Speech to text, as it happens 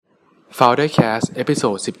Foundercast เอพิโซ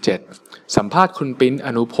ด 17 สัมภาษณ์คุณปิ๊นอ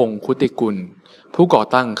นุพงศ์คุติกุลผู้ก่อ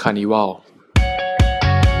ตั้ง Carnival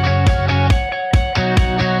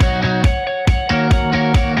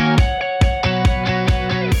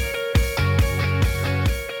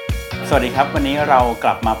สวัสดีครับวันนี้เราก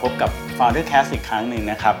ลับมาพบกับ Foundercast อีกครั้งหนึ่ง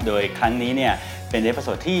นะครับโดยครั้งนี้เนี่ยเป็นเอพิโซ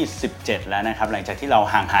ดที่ 17 แล้วนะครับหลังจากที่เรา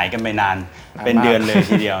ห่างหายกันไปนานเป็นเดือนเลย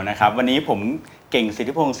ทีเดียวนะครับวันนี้ผมเก่งสิท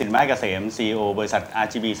ธิพงศ์สินมาเกษม CEO บริษัท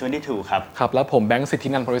RGB 72ครับครับแล้วผมแบงค์สิทธิ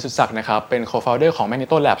นันท์ บริสุทธิ์ศักดิ์นะครับเป็น Co-founder ของ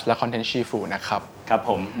Magneto Labs และ Content Shifu นะครับครับผ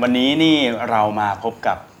มวันนี้นี่เรามาพบ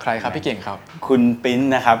กับใครครับพี่เก่งครับคุณปิ๊น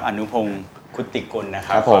นะครับอนุพงศ์คุติกุลนะค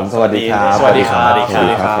รับครับผมสวัสดีครับสวัสดีค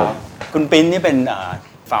รับคุณปิ๊นนี่เป็น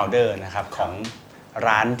founder นะครับของ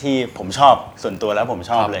ร้านที่ผมชอบส่วนตัวแล้วผม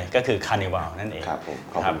ชอบเลยก็คือ Carnival นั่นเองครับผม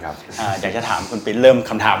ขอบคุณครับอยากจะถามคุณปิ๊นเริ่ม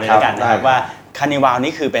คำถามเลยแล้วกันนะครับว่า Carnival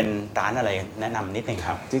นี่คือเป็นร้านอะไรแนะนำนิดนึงค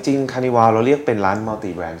รับจริงๆ Carnival เราเรียกเป็นร้าน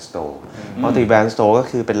multi brand store multi brand store ก็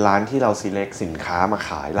คือเป็นร้านที่เรา select สินค้ามาข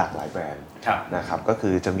ายหลากหลายแบรนด์นะครับก็คื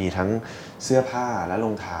อจะมีทั้งเสื้อผ้าและร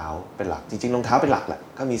องเท้าเป็นหลักจริงๆรองเท้าเป็นหลักแหละ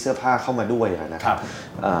ก็มีเสื้อผ้าเข้ามาด้วยนะครับ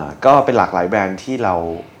ก็เป็นหลากหลายแบรนด์ที่เรา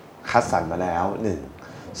คัดสรรมาแล้ว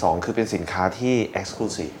2คือเป็นสินค้าที่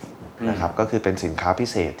exclusive นะครับก็คือเป็นสินค้าพิ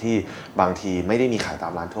เศษที่บางทีไม่ได้มีขายตา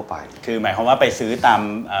มร้านทั่วไปคือหมายความว่าไปซื้อตาม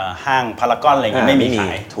ห้างพารากอนอะไรอย่างนี้ไม่มีข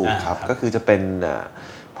ายถูกครับก็คือจะเป็น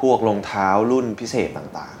พวกรองเท้ารุ่นพิเศษ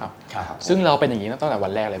ต่างๆครับซึ่งเราเป็นอย่างนี้ตั้งแต่วั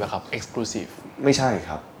นแรกเลยป่ะครับ exclusive ไม่ใช่ค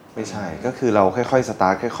รับไม่ใช่ก็คือเราค่อยๆสตา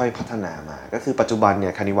ร์ทค่อยๆพัฒนามาก็คือปัจจุบันเนี่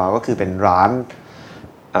ย Carnival ก็คือเป็นร้าน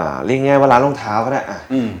เรียกง่ายว่าร้านรองเท้าก็ได้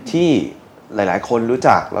ที่หลายๆคนรู้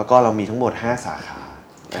จักแล้วก็เรามีทั้งหมด5สาขา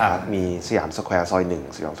นะครับมีสยามสแควร์ซอย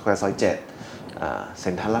1สยามสแควร์ซอย7เ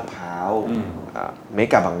ซ็นทรัลลาดพร้าวเม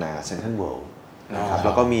กะบางนาเซ็นทรัลเวิลด์นะครับแ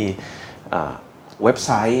ล้วก็มีเว็บไซ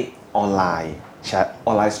ต์ออนไลน์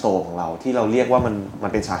สโตร์ของเราที่เราเรียกว่ามั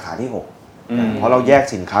นเป็นสาขาที่6เพราะเราแยก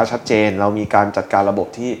สินค้าชัดเจนเรามีการจัดการระบบ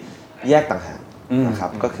ที่แยกต่างหากนะครั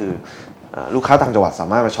บก็คือลูกค้าต่างจังหวัดสา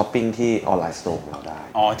มารถมาช้อปปิ้งที่ออนไลน์สโตร์ของเราได้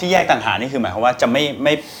อ๋อที่แยกต่างหากนี่คือหมายความว่าจะไ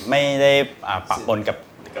ม่ได้ปะปนกับ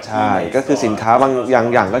ใช่ก็คือสินค้าบางอ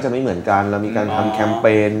ย่างก็จะไม่เหมือนกันเรามีการทำแคมเป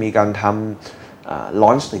ญมีการทำล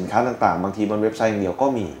อนช์สินค้าต่างๆบางทีบนเว็บไซต์อย่างเดียวก็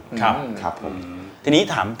มีครับผมทีนี้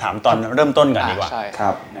ถามตอนเริ่มต้นก่อนดีกว่าค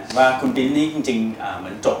รับว่าคุณปิ๊นนี่จริงๆเหมื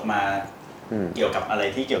อนจบมาเกี่ยวกับอะไร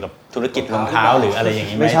ที่เกี่ยวกับธุรกิจรองเท้าหรืออะไรอย่าง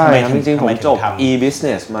นี้ไม่ใช่จริงๆผมจบ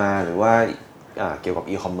e-business มาหรือว่าเกี่ยวกับ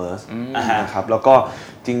e-commerce นะครับแล้วก็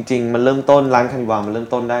จริงๆมันเริ่มต้นร้าน Carnival มันเริ่ม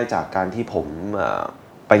ต้นได้จากการที่ผม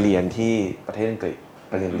ไปเรียนที่ประเทศอังกฤษ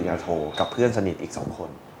ไปเรียนปริญญาโทกับเพื่อนสนิทอีก2คน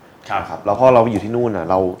ครับแล้วพอเราอยู่ที่นู่น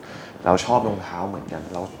เราชอบรองเท้าเหมือนกัน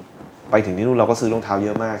เราไปถึงที่นู่นเราก็ซื้อรองเท้าเย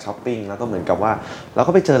อะมากช้อปปิ้งแล้วก็เหมือนกับว่าเรา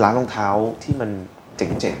ก็ไปเจอร้านรองเท้าที่มันเ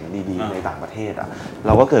จ๋งๆดีๆในต่างประเทศเ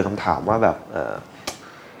ราก็เกิดคำถามว่าแบบ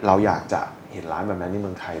เราอยากจะเห็นร้านแบบนั้นในเมื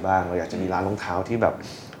องไทยบ้างเราอยากจะมีร้านรองเท้าที่แบบ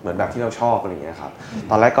เหมือนแบบที่เราชอบอะไรอย่างเงี้ยครับ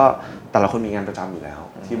ตอนแรกก็แต่ละคนมีงานประจำอยู่แล้ว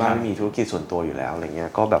ที่บ้านมีธุรกิจส่วนตัวอยู่แล้วอะไรเงี้ย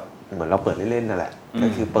ก็แบบเหมือนเราเปิดเล่นๆนั่นแหละก็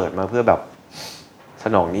คือเปิดมาเพื่อแบบส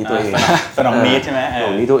นองนี้ตัวเองสนองนี้ใช่ไหมสน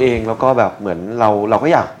องนี้ตัวเองแล้วก็แบบเหมือนเราก็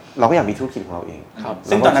อยากมีธุรกิจของเราเอง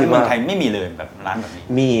ซึ่งตอนนั้นเมืองไทยไม่มีเลยแบบร้านแบบนี้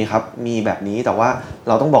มีครับมีแบบนี้แต่ว่าเ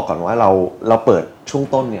ราต้องบอกก่อนว่าเราเปิดช่วง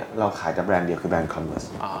ต้นเนี่ยเราขายแต่แบรนด์เดียวคือแบรนด์ Converse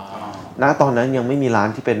ณตอนนั้นยังไม่มีร้าน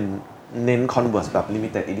ที่เป็นเน้น Converse แบบ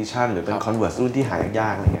limited edition หรือเป็น Converse รุ่นที่หายา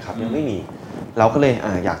กอะไรเงี้ยครับยังไม่มีเราก็เลย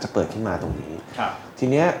อยากจะเปิดขึ้นมาตรงนี้ที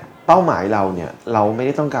เนี้ยเป้าหมายเราเนี่ยเราไม่ไ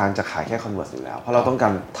ด้ต้องการจะขายแค่ Converse อยู่แล้วเพราะเราต้องกา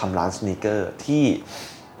รทำร้านสนีกเกอร์ที่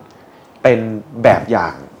เป็นแบบอย่า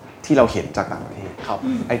งที่เราเห็นจากต่างประเทศ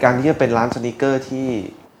ไอการที่จะเป็นร้านสนีกเกอร์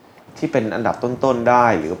ที่เป็นอันดับต้นๆได้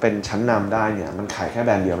หรือเป็นชั้นนำได้เนี่ยมันขายแค่แบ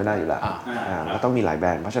รนด์เดียวไม่ได้อยู่แล้วมันต้องมีหลายแบร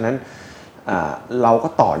นด์เพราะฉะนั้นเราก็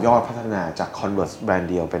ต่อยอดพัฒนาจาก Converse แบรนด์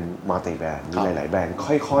เดียวเป็น multi brand มีหลายๆแบรนด์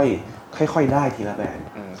ค่อยๆได้ทีละแบรนด์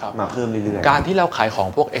มาเพิ่มเรื่อยๆการที่เราขายของ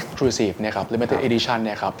พวก exclusive เนี่ยครับ limited edition เ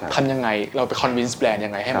นี่ยครับทำยังไงเราไป convince แบรนด์ยั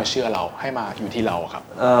งไงให้มาเชื่อเราให้มาอยู่ที่เราครับ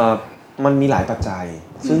มันมีหลายปัจจัย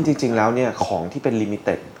ซึ่งจริงๆแล้วเนี่ยของที่เป็น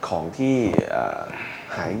limited ของที่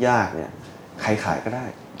หายากเนี่ยใครขายก็ได้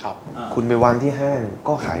คุณไปวางที่ห้าง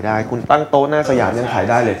ก็ขายได้คุณตั้งโต๊ะหน้าสยามยังขาย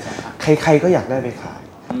ได้เลยใครๆก็อยากได้ไปขาย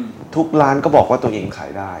ทุกร้านก็บอกว่าตัวเองขา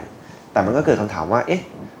ยได้แต่มันก็เกิดคำถามว่าเอ๊ะ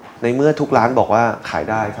ในเมื่อทุกร้านบอกว่าขาย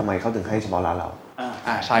ได้ทำไมเขาถึงให้เฉพาะร้านเรา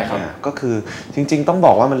ใช่ครับก็คือจริงๆต้องบ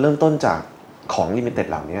อกว่ามันเริ่มต้นจากของ limited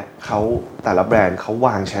เหล่านี้เขาแต่ละแบรนด์เขาว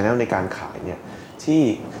าง channel ในการขายเนี่ยที่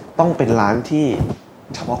ต้องเป็นร้านที่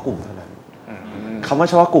เฉพาะกลุ่มเท่านั้นคำว่า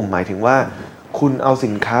เฉพาะกลุ่มหมายถึงว่าคุณเอาสิ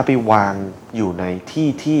นค้าไปวางอยู่ใน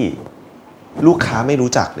ที่ลูกค้าไม่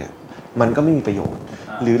รู้จักเนี่ยมันก็ไม่มีประโยชน์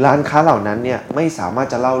หรือร้านค้าเหล่านั้นเนี่ยไม่สามารถ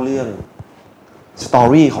จะเล่าเรื่อง สตอ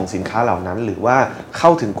รี่ของสินค้าเหล่านั้นหรือว่าเข้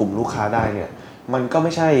าถึงกลุ่มลูกค้าได้เนี่ยมันก็ไ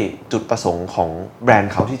ม่ใช่จุดประสงค์ของแบรน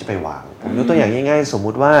ด์เขาที่จะไปวางผมยกตัวอย่างง่ายๆสมมุ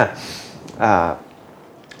ติว่า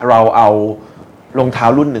เราเอารองเท้า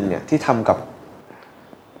รุ่นหนึ่งเนี่ยที่ทำกับ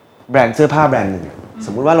แบรนด์เสื้อผ้าแบรนด์หนึ่งส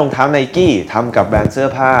มมุติว่ารองเท้า Nike ทำกับแบรนด์เสื้อ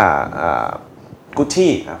ผ้าGucci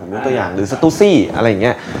ผมยกตัวอย่างหรือ Stussy อะไรอย่างเ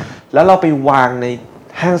งี้ยแล้วเราไปวางใน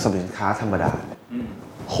ห้างสรรพสินค้าธรรมดา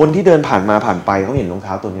คนที่เดินผ่านมาผ่านไปเขาเห็นรองเ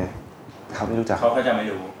ท้าตัวเนี้ยเขาไม่รู้จักเขาจะไม่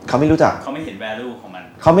รู้เขาไม่รู้จักเขาไม่เห็น value ของมัน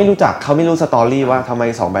เขาไม่รู้จักเขาไม่รู้สตอรี่ว่าทำไม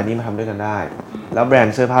2แบรนด์นี้มาทำด้วยกันได้แล้วแบรน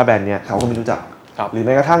ด์เสื้อผ้าแบรนด์เนี้ยเขาก็ไม่รู้จักหรือแ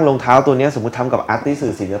ม้กระทั่งรองเท้าตัวนี้สมมติทำกับอาร์ติส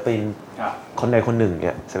ต์ศิลปินคนใดคนหนึ่งเ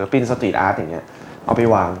นี่ยศิลปินสตรีทอาร์ตอย่างเงี้ยเอาไป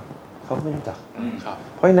วางเขาก็ไม่รู้จัก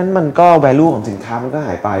เพราะฉะนั้นมันก็ value ของสินค้ามันก็ห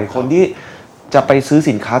ายไปคนที่จะไปซื้อ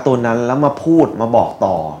สินค้าตัวนั้นแล้วมาพูดมาบอก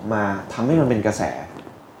ต่อมาทำให้มันเป็นกระแส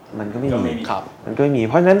มันก็ไม่มีมันก็ไม่มีเ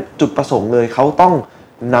พราะฉะนั้นจุดประสงค์เลยเขาต้อง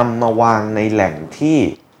นำมาวางในแหล่งที่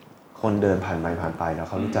คนเดินผ่านไปแล้ว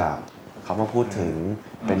เขารู้จักเขามาพูดถึง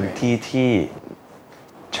เป็นที่ที่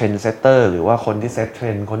เทรนด์เซตเตอร์หรือว่าคนที่เซตเทร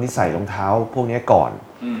นด์คนที่ใส่รองเท้าพวกนี้ก่อน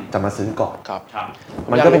จะมาซื้อก่อน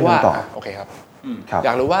มันก็เป็นคำตอบโอเคครับอย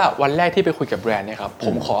ากรู้ว่าวันแรกที่ไปคุยกับแบรนด์เนี่ยครับผ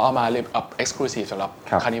มขอเอามาเลยexclusive สำหรับ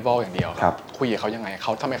Carnival อย่างเดียวครับคุยกับเขายังไงเข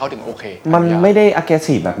าทำไมเขาถึงโอเคมันไม่ได้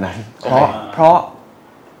aggressive แบบนั้นเพราะ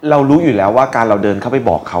เรารู้อยู่แล้วว่าการเราเดินเข้าไป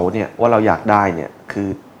บอกเขาเนี่ยว่าเราอยากได้เนี่ยคือ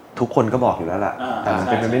ทุกคนก็บอกอยู่แล้วล่ะแต่มัน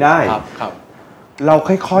เป็นไปไม่ได้เรา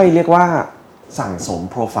ค่อยๆเรียกว่าสั่งสม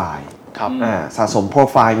โปรไฟล์สะสมโปร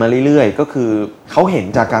ไฟล์มาเรื่อยๆก็คือเขาเห็น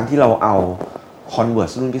จากการที่เราเอา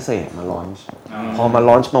Converse รุ่นพิเศษมาลอนช์พอมาล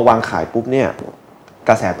อนช์มาวางขายปุ๊บเนี่ย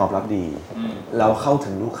กระแสตอบรับดีเราเข้าถึ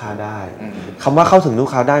งลูกค้าได้คำว่าเข้าถึงลูก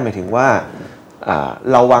ค้าได้หมายถึงว่า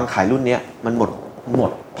เราวางขายรุ่นนี้มันหม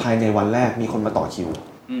ดภายในวันแรกมีคนมาต่อคิว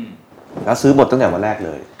แล้วซื้อหมดตั้งแต่วันแรกเ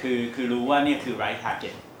ลยคือรู้ว่านี่คือ right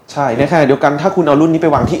target ใช่ในขณะเดียวกันถ้าคุณเอารุ่นนี้ไป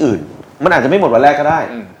วางที่อื่นมันอาจจะไม่หมดวันแรกก็ได้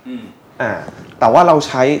แต่ว่าเรา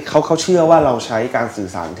ใช้เขาเชื่อว่าเราใช้การสื่อ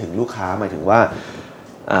สารถึงลูกค้าหมายถึงว่า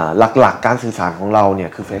หลักๆการสื่อสารของเราเนี่ย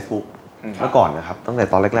คือ Facebook เมื่อก่อนนะครับตั้งแต่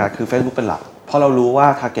ตอนแรกๆคือ Facebook เป็นหลักเพราะเรารู้ว่า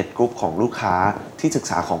target group ของลูกค้าที่ศึก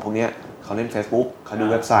ษาของพวกนี้เขาเล่น Facebook เขาดู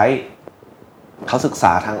เว็บไซต์เขาศึกษ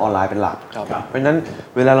าทางออนไลน์เป็นหลักเพราะฉะนั้น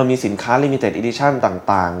เวลาเรามีสินค้า limited edition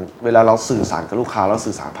ต่างๆเวลาเราสื่อสารกับลูกค้าเรา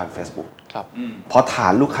สื่อสารผ่าน Facebook เพราะฐา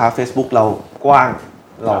นลูกค้า Facebook เรากว้าง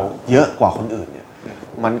เราเยอะกว่าคนอื่นเนี่ย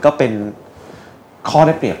มันก็เป็นข้อไ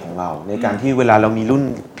ด้เปรียบของเราในการที่เวลาเรามีรุ่น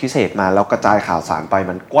พิเศษมาเรากระจายข่าวสารไป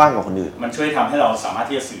มันกว้างกว่าคนอื่นมันช่วยทำให้เราสามารถ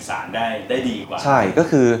ที่จะสื่อสารได้ดีกว่าใช่ก็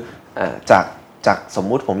คือจากสม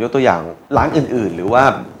มุติผมยกตัวอย่างร้านอื่นๆหรือ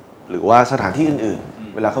ว่าสถานที่อื่น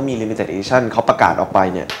ๆเวลาเขามี limited edition เขาประกาศออกไป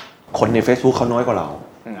เนี่ยคนใน Facebook เขาน้อยกว่าเรา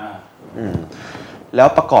แล้ว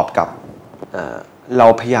ประกอบกับเรา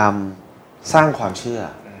พยายามสร้างความเชื่อ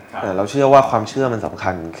เราเชื่อว่าความเชื่อมันสำคั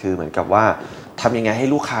ญคือเหมือนกับว่าทำยังไงให้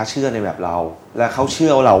ลูกค้าเชื่อในแบบเราและเขาเชื่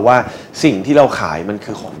อเราว่าสิ่งที่เราขายมัน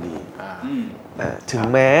คือของดีถึง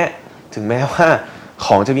แม้ว่าข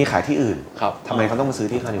องจะมีขายที่อื่นทำไมเขาต้องมาซื้อ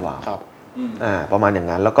ที่คานิวาลประมาณอย่าง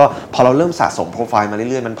นั้นแล้วก็พอเราเริ่มสะสมโปรไฟล์มาเรื่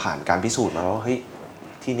อยๆมันผ่านการพิสูจน์มาแล้วว่าเฮ้ย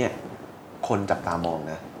ที่เนี่ยคนจับตามอง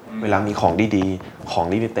นะเวลามีของดีๆของ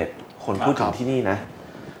ลิมิเต็ดคนพูดถึงที่นี่นะ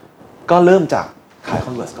ก็เริ่มจากขาย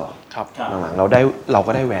Converse ก่อนหลังๆเรา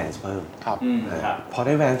ก็ได้แวนส์เพิ่มพอไ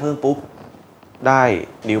ด้แวนส์เพิ่มปุ๊บได้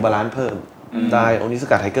New Balance เพิ่มได้โอนิส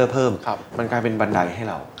กาไทเกอร์เพิ่มมันกลายเป็นบันไดให้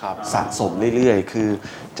เราสะสมเรื่อยๆคือ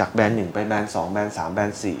จากแบรนด์1ไปแบรนด์2แบรนด์3แบรน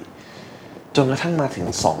ด์4จนกระทั่งมาถึง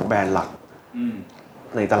2แบรนด์หลัก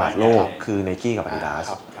ในตลาดโลกคือ Nike กับ Adidas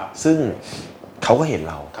ซึ่งเขาก็เห็น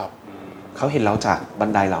เราเขาเห็นเราจากบัน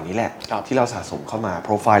ไดเหล่านี้แหละที่เราสะสมเข้ามาโป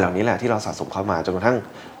รไฟล์เหล่านี้แหละที่เราสะสมเข้ามาจนกระทั่ง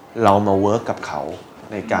เรามาเวิร์กกับเขา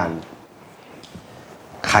ในการ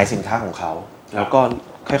ขายสินค้าของเขาแล้วก็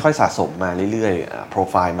ค่อยๆสะสมมาเรื่อยๆโปร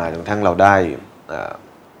ไฟล์มาจนกระทั่งเราได้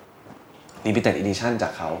limited edition จา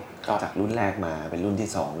กเขาจากรุ่นแรกมาเป็นรุ่นที่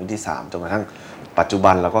2รุ่นที่3จนกระทั่งปัจจุ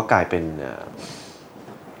บันเราก็กลายเป็น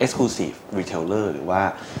exclusive retailer หรือว่า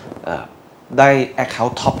ได้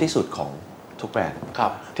account top ที่สุดของทุกแบรนด์ครั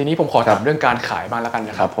บทีนี้ผมขอถามเรื่องการขายบ้างแล้วกัน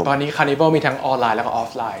นะครับตอนนี้ Carnival มีทั้งออนไลน์แล้วก็ออ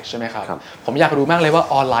ฟไลน์ใช่ไหมครับผมอยากรู้มากเลยว่า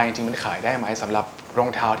ออนไลน์จริงๆมันขายได้ไหมสำหรับรอง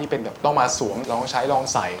เท้าที่เป็นแบบต้องมาสวมลองใช้ลอง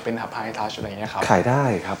ใส่เป็นไฮทัชอะไรอย่างเงี้ยครับขายได้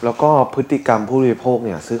ครับแล้วก็พฤติกรรมผู้บริโภคเ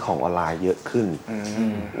นี่ยซื้อของออนไลน์เยอะขึ้น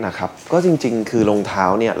นะครับก็จริงๆคือรองเท้า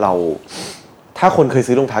เนี่ยเราถ้าคนเคย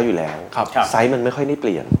ซื้อรองเท้าอยู่แล้วไซส์มันไม่ค่อยได้เป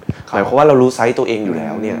ลี่ยนหมายความว่าเรารู้ไซส์ตัวเองอยู่แล้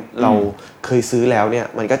วเนี่ยเราเคยซื้อแล้วเนี่ย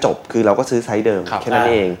มันก็จบคือเราก็ซื้อไซส์เดิมแค่นั้น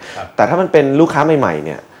เองแต่ถ้ามันเป็นลูกค้าใหม่ๆเ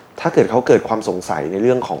นี่ยถ้าเกิดเขาเกิดความสงสัยในเ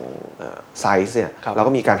รื่องของไซส์เนี่ยเรา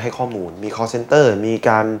ก็มีการให้ข้อมูลมี call center มี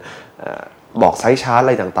การบอกไซส์ชาร์ตอะ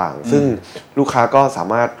ไรต่างๆซึ่งลูกค้าก็สา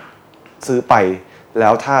มารถซื้อไป แล้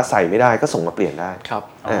วถ้าใส่ไม่ได้ก็ส่งมาเปลี่ยนได้ครับ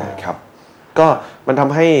ครับก็มันท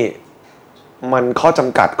ำให้มันข้อจ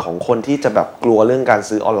ำกัดของคนที่จะแบบกลัวเรื่องการ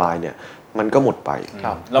ซื้อออนไลน์เนี่ยมันก็หมดไป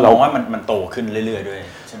เรามองว่ามันโตขึ้นเรื่อยๆด้วย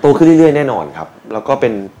โตขึ้นเรื่อยๆแน่นอนครับแล้วก็เ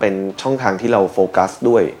ป็นช่องทางที่เราโฟกัส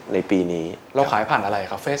ด้วยในปีนี้เราขายผ่านอะไร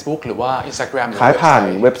ครับ Facebook หรือว่า Instagram ขายผ่าน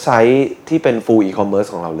เว็บไซต์ที่เป็น full e-commerce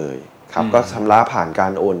ของเราเลยครับก็ชำระผ่านกา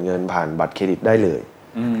รโอนเงินผ่านบัตรเครดิตได้เลย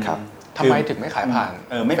ครับทำไมถึงไม่ขายผ่าน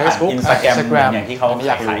ไม่ผ่าน Instagram อย่างที่เขา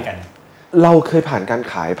ขายกันเราเคยผ่านการ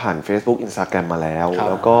ขายผ่าน Facebook Instagram มาแล้วแ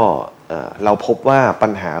ล้วก็เราพบว่าปั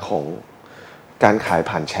ญหาของการขาย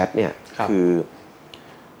ผ่านแชทเนี่ยคือ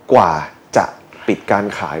กว่าจะปิดการ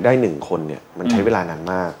ขายได้1คนเนี่ยมันใช้เวลานาน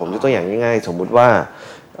มากผมยกตัวอย่างง่ายๆสมมุติว่า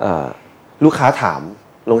ลูกค้าถาม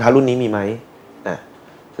รองเท้ารุ่นนี้มีไหม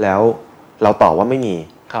แล้วเราตอบว่าไม่มี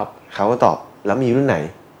เขาก็ตอบแล้วมีรุ่นไหน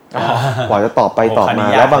กว่าจะตอบไปตอบมา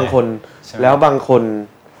แล้วบางคน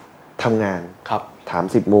ทำงานถาม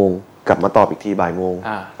10 โมงกลับมาตอบอีกทีบ่ายโมง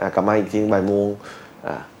กลับมาอีกทีบ่ายโมง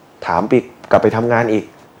ถามปิดกลับไปทำงานอีก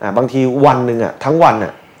บางทีวันหนึ่งทั้งวัน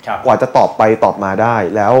กว่าจะตอบไปตอบมาได้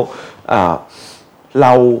แล้วเร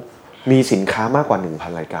ามีสินค้ามากกว่า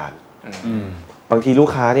 1,000 รายการบางทีลูก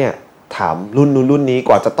ค้าเนี่ยถามรุ่นนู้นรุ่นนี้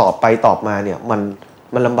กว่าจะตอบไปตอบมาเนี่ย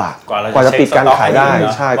มันลำบากกว่าจะปิดการขายได้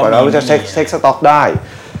ใช่กว่าเราจะเช็คสต็อกได้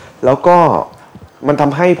แล้วก็มันท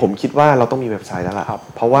ำให้ผมคิดว่าเราต้องมีเว็บไซต์แล้วล่ะ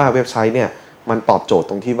เพราะว่าเว็บไซต์เนี่ยมันตอบโจทย์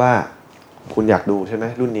ตรงที่ว่าคุณอยากดูใช่ไหม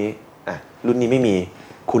รุ่นนี้รุ่นนี้ไม่มี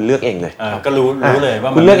คุณเลือกเองเลยก็รู้เลยว่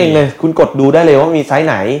าคุณเลือกเองเลยคุณกดดูได้เลยว่ามีไซส์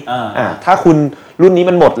ไหนถ้าคุณรุ่นนี้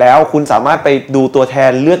มันหมดแล้วคุณสามารถไปดูตัวแท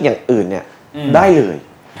นเลือกอย่างอื่นเนี่ยได้เลย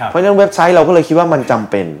เพราะฉะนั้นเว็บไซต์เราก็เลยคิดว่ามันจำ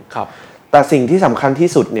เป็นแต่สิ่งที่สำคัญที่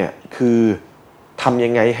สุดเนี่ยคือทำยั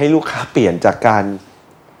งไงให้ลูกค้าเปลี่ยนจากการ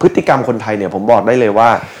พฤติกรรมคนไทยเนี่ยผมบอกได้เลยว่า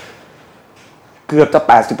เกือบจะ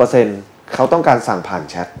 80% เขาต้องการสั่งผ่าน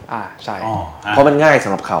แชทใช่เพราะมันง่ายส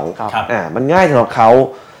ำหรับเขามันง่ายสำหรับเขา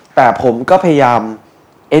แต่ผมก็พยายาม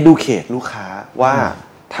educate ลูกค้าว่า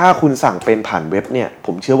ถ้าคุณสั่งเป็นผ่านเว็บเนี่ยผ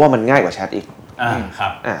มเชื่อว่ามันง่ายกว่าแชทอีกครั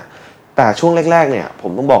บแต่ช่วงแรกๆเนี่ยผ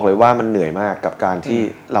มต้องบอกเลยว่ามันเหนื่อยมากกับการที่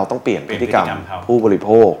เราต้องเปลี่ยนพฤติกรรมผู้บริโภ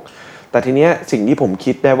คแต่ทีเนี้ยสิ่งที่ผม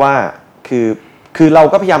คิดได้ว่าคือเรา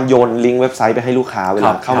ก็พยายามโยนลิงก์เว็บไซต์ไปให้ลูกค้าเวล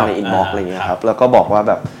าเข้ามาในอินบ็อกซ์อะไรเงี้ยครับแล้วก็บอกว่า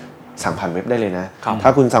แบบสั่งผ่านเว็บได้เลยนะถ้า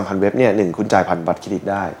คุณสั่งผ่านเว็บเนี่ย1คุณจ่ายผ่านบัตรเครดิต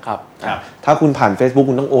ได้ถ้าคุณผ่าน Facebook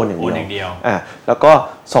คุณต้องโอนอย่างเดียวแล้วก็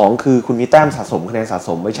2คือคุณมีแต้มสะสมคะแนนสะส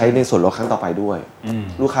มไว้ใช้ในส่วนลดครั้งต่อไปด้วย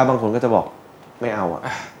ลูกค้าบางคนก็จะบอกไม่เอา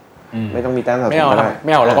ไม่ต้องมีแต้มสะสมก็ได้ไ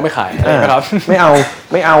ม่เอาเราก็ไม่ขายครับไม่เอ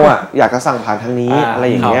าอยากจะสั่งผ่านทางนี้อะไร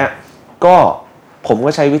อย่างเงี้ยก็ผมก็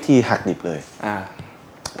ใช้วิธีหักดิบเลย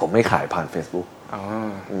ผมไม่ขายผ่าน Facebook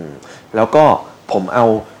แล้วก็ผมเอา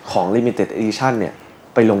ของ Limited Edition เนี่ย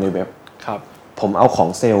ไปลงในเว็บผมเอาของ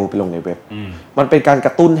เซลล์ไปลงในเว็บมันเป็นการก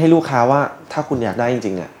ระตุ้นให้ลูกค้าว่าถ้าคุณอยากได้จ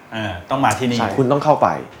ริงๆเนี่ยต้องมาที่นี่คุณต้องเข้าไป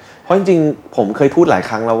เพราะจริงๆผมเคยพูดหลาย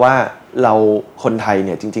ครั้งแล้วว่าเราคนไทยเ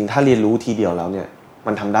นี่ยจริงๆถ้าเรียนรู้ทีเดียวแล้วเนี่ย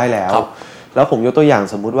มันทำได้แล้วผมยกตัวอย่าง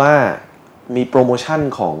สมมุติว่ามีโปรโมชั่น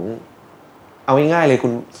ของเอาง่ายๆเลย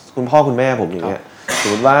คุณพ่อคุณแม่ผมอย่างเงี้ยสม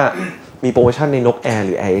มติว่ามีโปรโมชั่นในนกแอร์ห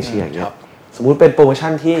รือแอร์เอเชียอย่างเงี้ยสมมุติเป็นโปรโมชั่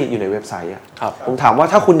นที่อยู่ในเว็บไซต์ผมถามว่า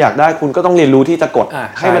ถ้าคุณอยากได้คุณก็ต้องเรียนรู้ที่จะกด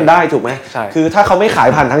ให้มันได้ถูกไหมคือถ้าเขาไม่ขาย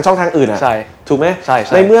ผ่านทางช่องทางอื่นถูกไหม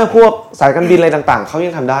ในเมื่อพวกสายการบินอะไรต่างๆเขายั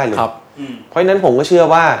งทำได้เลยเพราะฉะนั้นผมก็เชื่อ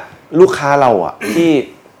ว่าลูกค้าเราที่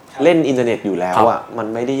เล่นอินเทอร์เน็ตอยู่แล้วมัน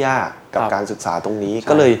ไม่ได้ยากกับการศึกษาตรงนี้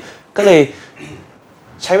ก็เลย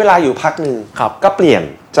ใช้เวลาอยู่พักหนึ่งก็เปลี่ยน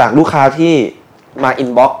จากลูกค้าที่มาอิ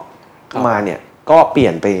นบ็อกซ์มาเนี่ยก็เปลี่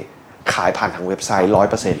ยนไปขายผ่านทางเว็บไซต์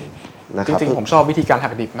 100%จริงๆผมชอบวิธีการหั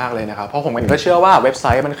กดิบมากเลยนะครับเพราะผมก็เชื่อว่าเว็บไซ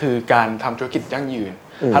ต์มันคือการทำธุรกิจยั่งยืน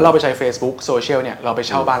ถ้าเราไปใช้ Facebook โซเชียลเนี่ยเราไปเ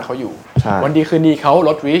ช่าบ้านเขาอยู่วันดีคืนดีเขาล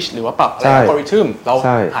ด reach หรือว่าปรับอะไรอัลกอริทึมเรา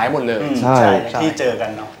หายหมดเลยใช่ที่เจอกั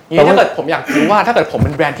นเนาะนี่ถ้าเกิดผมอยากรู้ว่าถ้าเกิดผมเ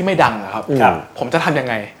ป็นแบรนด์ที่ไม่ดังนะครับผมจะทำยัง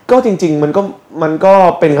ไงก็จริงๆมันก็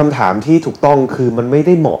เป็นคำถามที่ถูกต้องคือมันไม่ไ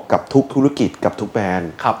ด้เหมาะกับทุกธุรกิจกับทุกแบรน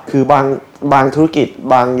ด์คือบางธุรกิจ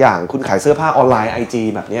บางอย่างคุณขายเสื้อผ้าออนไลน์ IG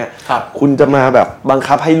แบบเนี้ยคุณจะมาแบบบัง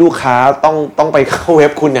คับให้ลูกค้าต้องไปเข้าเว็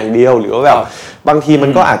บคุณอย่างเดียวหรือว่าแบบบางทีมั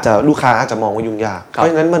นก็อาจจะลูกค้าอาจจะมองว่ายุ่งยากเพราะ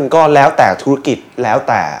ฉะนั้นมันก็แล้วแต่ธุรกิจแล้ว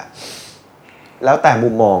แต่มุ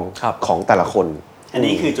มมองของแต่ละคนอัน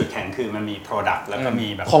นี้คือจุดแข็งคือมันมี product แล้วก็มี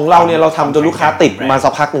แบบของเราเนี่ยเราทำจนลูกค้าติดมาสั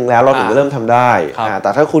กพักหนึ่งแล้วเราถึงจะเริ่มทำได้แต่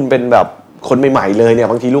ถ้าคุณเป็นแบบคนใหม่ๆเลยเนี่ย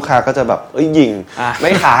บางทีลูกค้าก็จะแบบยิงไ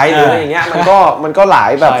ม่ขายหรืออะไรอย่างเงี้ยมันก็หลา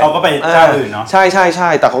ยแบบเขาก็ไปเจ้าอื่นเนาะใช่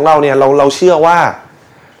แต่ของเราเนี่ยเราเชื่อว่า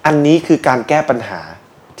อันนี้คือการแก้ปัญหา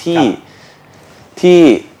ที่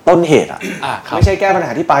ต้นเหตุไม่ใช่แก้ปัญห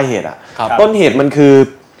าที่ปลายเหตุต้นเหตุมันคือ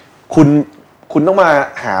คุณต้องมา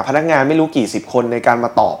หาพนักงานไม่รู้กี่สิบคนในการมา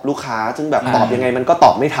ตอบลูกค้าซึ่งแบบตอบยังไงมันก็ต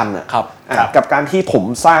อบไม่ทันอ่ะกับการที่ผม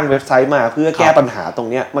สร้างเว็บไซต์มาเพื่อแก้ปัญหาตรง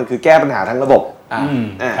เนี้ยมันคือแก้ปัญหาทั้งระบบ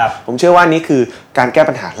ผมเชื่อว่านี้คือการแก้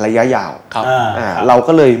ปัญหาระยะยาวเรา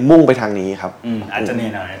ก็เลยมุ่งไปทางนี้ครับอาจจะเนี่ย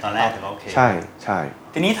หน่อยตอนแรกแต่โอเคใช่ใช่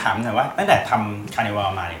ทีนี้ถามหน่อยว่าตั้งแต่ทำคาร์นิวัล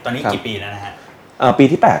มาเนี่ยตอนนี้กี่ปีแล้วนะฮะปี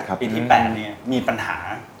ที่8ครับปีที่8เนี่ยมีปัญหา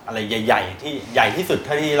อะไรใหญ่ๆที่ใหญ่ที่สุดเ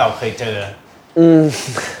ท่าที่เราเคยเจอ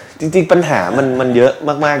จริงๆปัญหามันเยอะ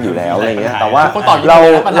มากๆอยู่แล้วอะไรเงี้ยแต่ว่าเรา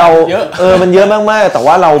มันเยอะมากๆแต่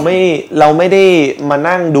ว่าเราไม่ได้มา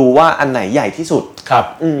นั่งดูว่าอันไหนใหญ่ที่สุดครับ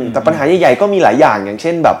แต่ปัญหาใหญ่ๆก็มีหลายอย่างอย่างเ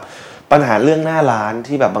ช่นแบบปัญหาเรื่องหน้าร้าน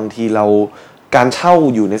ที่แบบบางทีเราการเช่า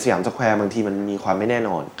อยู่ในสยามสแควร์บางทีมันมีความไม่แน่น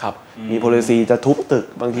อนมี policy จะทุบตึก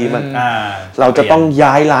บางทีมันเราจะต้อง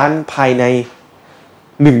ย้ายร้านภายใน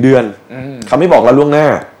1 เดือนเขาไม่บอกเราล่วงหน้า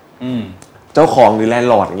เจ้าของหรือแลนด์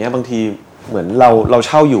ลอร์ดอย่างเงี้ยบางทีเหมือนเราเ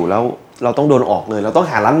ช่าอยู่แล้วเราต้องโดนออกเลยเราต้อง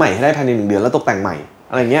หาร้านใหม่ให้ได้ภายใน1 เดือนแล้วตกแต่งใหม่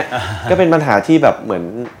อะไรเงี้ยก็เป็นปัญหาที่แบบเห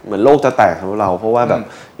มือนโลกจะแตกของเราเพราะว่าแบบ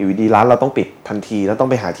อยู่ดีร้านเราต้องปิดทันทีแล้วต้อง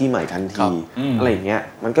ไปหาที่ใหม่ทันทีอะไรเงี้ย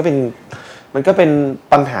มันก็เป็น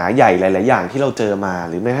ปัญหาใหญ่หลายๆอย่างที่เราเจอมา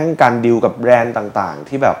หรือแม้กระทั่งการดีลกับแบรนด์ต่างๆ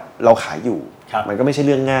ที่แบบเราขายอยู่มันก็ไม่ใช่เ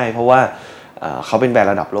รื่องง่ายเพราะว่าเขาเป็นแบรน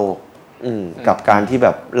ด์ระดับโลกกับการที่แบ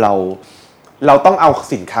บเราต้องเอา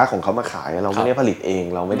สินค้าของเขามาขายเราไม่ได้ผลิตเอง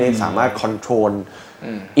เราไม่ได้สามารถคอนโทรล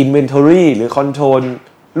อินเวนทอรี่หรือคอนโทรล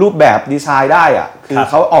รูปแบบดีไซน์ได้อ่ะคือ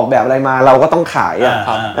เขาออกแบบอะไรมาเราก็ต้องขายอ่ะ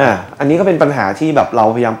อันนี้ก็เป็นปัญหาที่แบบเรา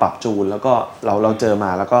พยายามปรับจูนแล้วก็เราเจอม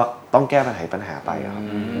าแล้วก็ต้องแก้ปัญหาไปครับ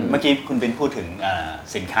เมื่อกี้คุณเป็นพูดถึง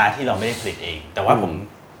สินค้าที่เราไม่ได้ผลิตเองแต่ว่าผม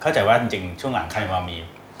เข้าใจว่าจริงๆช่วงหลังคาร์นิวัลมี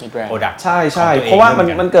โปรดักต์ใช่เพราะว่า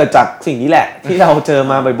มันเกิดจากสิ่งนี้แหละที่เราเจอ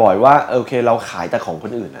มาบ่อยๆว่าโอเคเราขายแต่ของค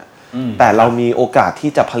นอื่นอ่ะแต่เรามีโอกาส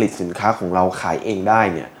ที่จะผลิตสินค้าของเราขายเองได้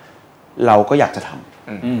เนี่ยเราก็อยากจะท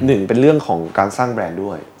ำ1เป็นเรื่องของการสร้างแบรนด์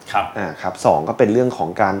ด้วยครับ2ก็เป็นเรื่องของ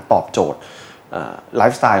การตอบโจทย์ไล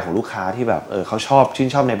ฟ์สไตล์ของลูกค้าที่แบบเขาชื่น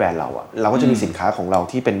ชอบในแบรนด์เราอ่ะเราก็จะมีสินค้าของเรา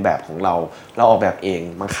ที่เป็นแบบของเราออกแบบเอง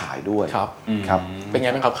มาขายด้วยครับเป็นไง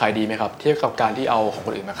บ้างครับขายดีไหมครับเทียบกับการที่เอาของค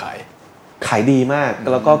นอื่นมาขายดีมาก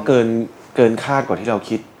แล้วก็เกินคาดกว่าที่เรา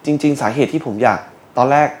คิดจริงๆสาเหตุที่ผมอยากตอน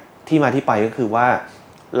แรกที่มาที่ไปก็คือว่า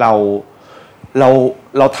เร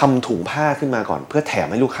าทำถุงผ้าขึ้นมาก่อนเพื่อแถม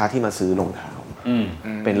ให้ลูกค้าที่มาซื้อรองเท้า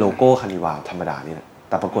เป็นโลโก้คาร์นิวัลธรรมดานี่แหละ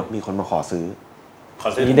แต่ปรากฏมีคนมาขอซื้อ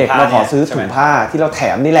มีเด็กมาขอซื้อถุงผ้าที่เราแถ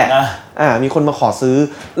มนี่แหละมีคนมาขอซื้อ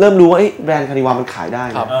เริ่มรู้ว่าแบรนด์คาร์นิวัลมันขายได้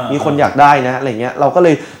มีคนอยากได้นะอะไรเงี้ยเราก็เล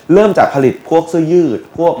ยเริ่มจากผลิตพวกเสื้อยืด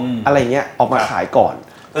พวกอะไรเงี้ยออกมาขายก่อน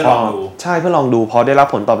เพื่อลองดูใช่เพื่อลองดูพอได้รับ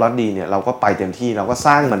ผลตอบรับดีเนี่ยเราก็ไปเต็มที่เราก็ส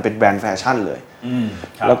ร้างมันเป็นแบรนด์แฟชั่นเลย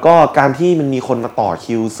แล้วก็การที่มันมีคนมาต่อ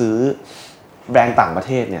คิวซื้อแบรนด์ต่างประเ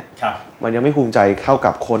ทศเนี่ยมันยังไม่ภูมิใจเท่า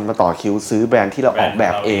กับคนมาต่อคิวซื้อแบรนด์ที่เราออกแบ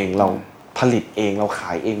บเองเราผลิตเองเราข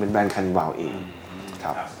ายเองเป็นแบรนด์คาร์นิวัลเองค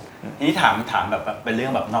รับทีนี้ถามแบบเป็นเรื่อ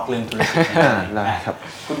งแบบนอกเรื่องธุรกิจนะครับ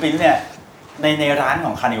คุณปิ๊นเนี่ยในร้านข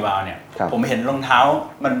องคาร์นิวัลเนี่ยผมเห็นรองเท้า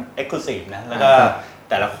มันเอ็กซ์คลูซีฟนะแล้วก็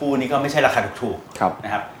แต่ละคู่นี้ก็ไม่ใช่ราคาถูกๆน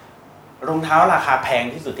ะครับรองเท้าราคาแพง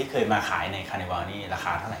ที่สุดที่เคยมาขายในคาร์นิวัลนี่ราค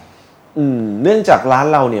าเท่าไหร่เนื่องจากร้าน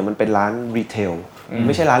เราเนี่ยมันเป็นร้านรีเทลไ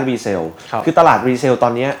ม่ใช่ร้านรีเซลคือตลาดรีเซลตอ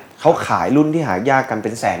นนี้เขาขายรุ่นที่หายากกันเป็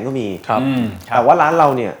นแสนก็มีแต่ว่าร้านเรา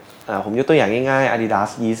เนี่ยผมยกตัวอย่างง่ายๆ Adidas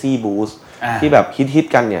Yeezy Boost ที่แบบฮิต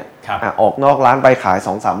กันเนี่ยออกนอกร้านไปขาย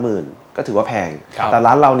 2-3 หมื่นก็ถือว่าแพงแต่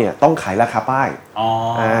ร้านเราเนี่ยต้องขายราคาป้าย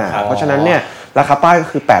เพราะฉะนั้นเนี่ยราคาป้ายก็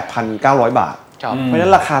คือ 8,900 บาทเพราะฉะนั้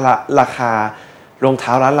นราคารองเท้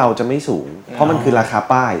าร้านเราจะไม่สูงเพราะมันคือราคา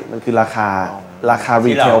ป้ายมันคือราคา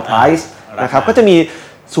retail price นะครับก็จะมี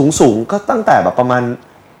สูงก็ตั้งแต่แบบประมาณ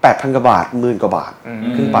 8,000 กว่าบาทหมื่นกว่าบาท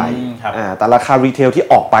ขึ้นไปแต่ราคารีเทลที่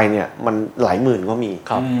ออกไปเนี่ยมันหลายหมื่นก็มี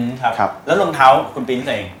ครับแล้วรองเท้าคุณปิ๊น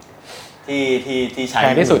เองที่ใช้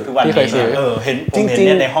ที่สุดทุกวันนี้เห็นเ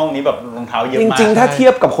นี่ยในห้องนี้แบบรองเท้าเยอะมากจริงๆถ้าเทีย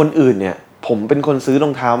บกับคนอื่นเนี่ยผมเป็นคนซื้อร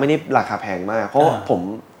องเท้าไม่ได้ราคาแพงมากเพราะ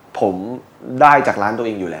ผมได้จากร้านตัวเ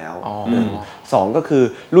องอยู่แล้ว2ก็คือ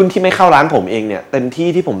รุ่นที่ไม่เข้าร้านผมเองเนี่ยเต็ม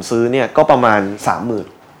ที่ผมซื้อเนี่ยก็ประมาณ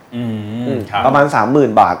 30,000 ประมาณ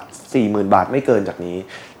 30,000 บาท 40,000 บาทไม่เกินจากนี้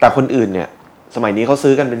แต่คนอื่นเนี่ยสมัยนี้เขา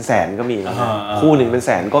ซื้อกันเป็นแสนก็มีคู่หนึ่งเป็นแส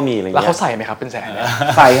นก็มีอะไรเงี้ยแล้วเขาใส่ไหมครับเป็นแสนเนี่ย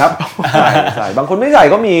ใส่ครับใส่บางคนไม่ใส่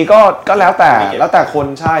ก็มีก็แล้วแต่คน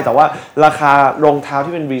ใช่แต่ว่าราคารองเท้า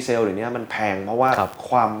ที่เป็นรีเซลเดี๋ยวนี้มันแพงเพราะว่า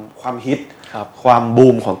ความฮิตความบู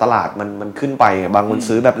มของตลาดมันขึ้นไปบางคน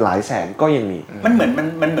ซื้อแบบหลายแสนก็ยังมีมันเหมือน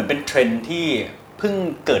เป็นเทรนด์ที่เพิ่ง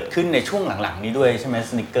เกิดขึ้นในช่วงหลังๆนี้ด้วยใช่ไหม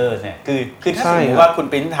สนิเกอร์เนี่ยคือถ้าสมมติว่าคุณ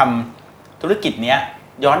ปิ๊นทำธุรกิจเนี้ย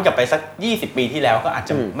ย้อนกลับไปสัก20 ปีที่แล้วก็อาจจ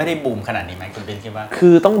ะไม่ได้บูมขนาดนี้ไหมคุณปิ๊นคิดว่าคื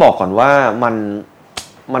อต้องบอกก่อนว่า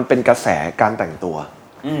มันเป็นกระแสการแต่งตัว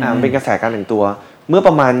มันเป็นกระแสการแต่งตัวเมื่อป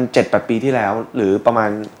ระมาณ 7-8 ปีที่แล้วหรือประมา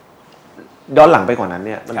ณย้อนหลังไปกว่านั้นเ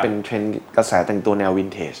นี่ยมันเป็นเทรนด์กระแสแต่งตัวแนววิน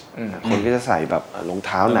เทจคนก็จะใส่แบบรองเ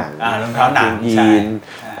ท้าหนังรองเท้าหนังยีน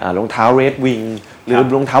รองเท้าเรดวิงหรือ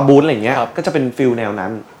รองเท้าบูทอะไรเงี้ยก็จะเป็นฟิลแนวนั้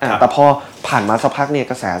นแต่พอผ่านมาสักพักเนี่ย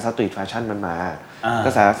กระแสสตรีทแฟชั่นมันมากร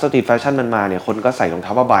ะแสสตรีทแฟชั่นมันมาเนี่ยคนก็ใส่รองเท้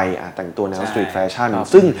าผ้าใบแต่งตัวแนวสตรีทแฟชั่น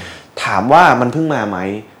ซึ่งถามว่ามันเพิ่งมาไหม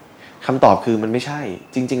คำตอบคือมันไม่ใช่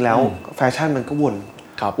จริงๆแล้วแฟชั่นมันก็วน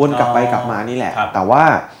กลับไปกลับมานี่แหละแต่ว่า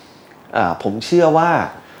ผมเชื่อว่า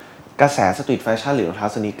กระแสสตรีทแฟชั่นหรือรองเท้า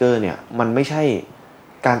สนีกเกอร์เนี่ยมันไม่ใช่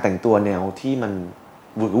การแต่งตัวแนวที่มัน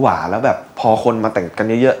หวือหวาแล้วแบบพอคนมาแต่งกัน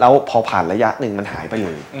เยอะๆแล้วพอผ่านระยะหนึ่งมันหายไปเล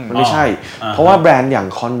ยมันไม่ใช่เพราะว่าแบรนด์อย่าง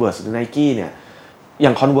Converse หรือ Nike เนี่ยอย่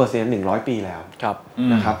าง Converse เนี่ย100 ปีแล้ว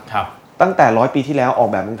นะครับตั้งแต่100 ปีที่แล้วออก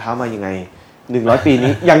แบบรองเท้ามายังไง100 ปี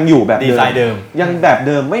นี้ยังอยู่แบบเดิมยังแบบเ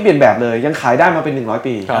ดิมไม่เปลี่ยนแบบเลยยังขายได้มาเป็น100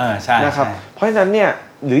 ปีนะครับเพราะฉะนั้นเนี่ย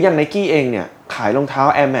หรืออย่าง Nike เองเนี่ยขายรองเท้า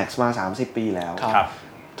Air Max มา30 ปีแล้ว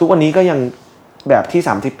ทุกวันนี้ก็ยังแบบที่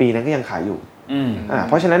30 ปีนั้นก็ยังขายอยู่เ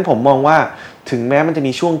พราะฉะนั้นผมมองว่าถึงแม้มันจะ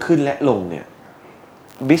มีช่วงขึ้นและลงเนี่ย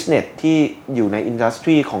business ที่อยู่ในอินดัสท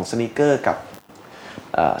รีของสนีกเกอร์กับ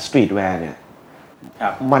สตรีทแวร์เนี่ย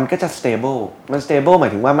มันก็จะ stable มัน stable หมา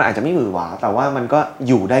ยถึงว่ามันอาจจะไม่หวือหวาแต่ว่ามันก็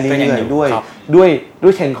อยู่ได้เรื่อยๆด้ว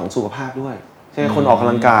ยเทรนด์ของสุขภาพด้วยใช่ไหมคนออกก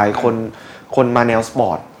ำลังกายคนมาแนวสปอ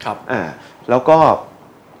ร์ตแล้วก็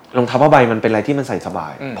รองเท้าผ้าใบมันเป็นอะไรที่มันใส่สบา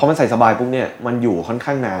ยเพราะมันใส่สบายปุ๊บเนี่ยมันอยู่ค่อน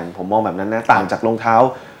ข้างนานผมมองแบบนั้นนะต่างจากรองเท้า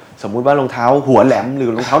สมมุติว่ารองเท้าหัวแหลมหรื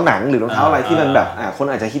อรองเท้าหนังหรือรองเท้าอะไรที่มันแบบคน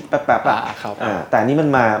อาจจะฮิตแป๊บๆแต่นี่มัน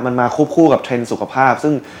มาควบคู่กับเทรนด์สุขภาพ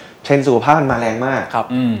ซึ่งเทรนด์สุขภาพมันมาแรงมาก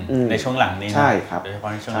ในช่วงหลังนี้ใช่ครับโดยเฉพา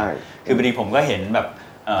ะในช่วงคือพอดีผมก็เห็นแบบ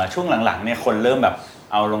ช่วงหลังๆเนี่ยคนเริ่มแบบ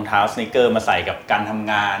เอารองเท้าสนีกเกอร์มาใส่กับการท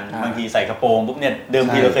ำงานบางทีใส่กระโปรงปุ๊บเนี่ยเดิม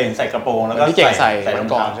ทีเราเคยเห็นใส่กระโปรงแล้วก็ใส่รอง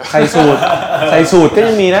เท้าใส่สูทก็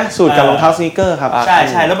ยังมีนะสูทกับรองเท้าสนีกเกอร์ครับใ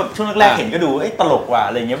ช่แล้วแบบช่วงแรกๆเห็นก็ดูตลกว่ะอ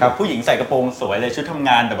ะไรเงี้ยแบบผู้หญิงใส่กระโปรงสวยเลยชุดทำง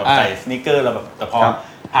านแต่แบบใส่สนีกเกอร์เราแบบแต่พอ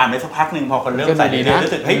ผ่านไปสักพักนึงพอคนเริ่มใส่ดีๆ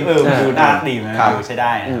รู้สึกดูน่าดีมั้ยดูใช้ไ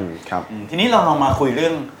ด้ครับทีนี้เราลองมาคุยเรื่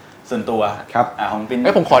องส่วนตัวครับของปิน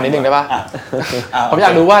ผมขอนิดนึงได้ป่ะผมอย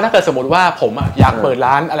ากรู้ว่าถ้าเกิดสมมติว่าผมอยากเปิด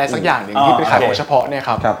ร้านอะไรสักอย่างหนึ่งที่เป็นขายของเฉพาะเนี่ยค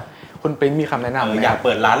รับคุณปริ้นมีคำแนะนำไหมอยากเ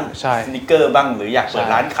ปิดร้านสนิกเกอร์บ้างหรืออยากเปิด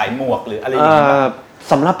ร้านขายหมวกหรืออะไรอย่างเงี้ย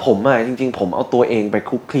สำหรับผมจริงๆผมเอาตัวเองไป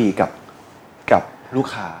คลุกคลีกับลูก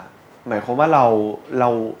ค้าหมายความว่าเ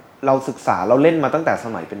ราศึกษาเราเล่นมาตั้งแต่ส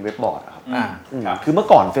มัยเป็นเว็บบอร์ดครับคือเมื่อ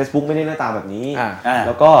ก่อน Facebook ไม่ได้หน้าตาแบบนี้แ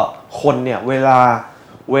ล้วก็คนเนี่ยเว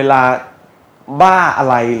ลาบ้าอะ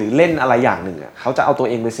ไรหรือเล่นอะไรอย่างหนึ่งเขาจะเอาตัว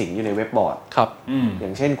เองไปสิงอยู่ในเว็บบอร์ดอย่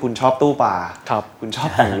างเช่นคุณชอบตู้ปลาคุณชอบ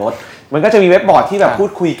แต่งรถมันก็จะมีเว็บบอร์ดที่แบบพู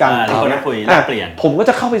ดคุยกันผมก็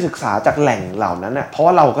จะเข้าไปศึกษาจากแหล่งเหล่านั้นเพราะว่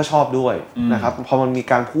าเราก็ชอบด้วยนะครับพอมันมี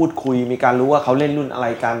การพูดคุยมีการรู้ว่าเขาเล่นรุ่นอะไร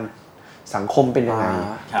กันสังคมเป็นยังไง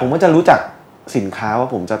ผมก็จะรู้จักสินค้าว่า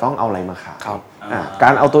ผมจะต้องเอาอะไรมาขายกา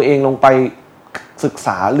รเอาตัวเองลงไปศึกษ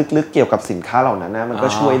าลึกๆเกี่ยวกับสินค้าเหล่านั้นนะมันก็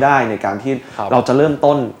ช่วยได้ในการที่เราจะเริ่ม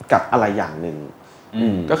ต้นกับอะไรอย่างหนึ่ง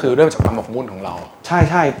ก็คือเริ่มจากความหมกมุ่นของเราใช่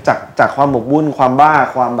จากความหมกมุ่นความบ้า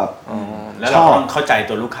ความแบบแล้วเราต้องเข้าใจ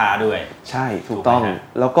ตัวลูกค้าด้วยใช่ถูกต้อง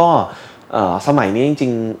แล้วก็สมัยนี้จริ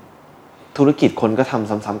งๆธุรกิจคนก็ทำ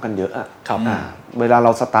ซ้ำๆกันเยอะเวลาเร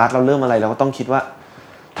าสตาร์ทเราเริ่มอะไรเราก็ต้องคิดว่า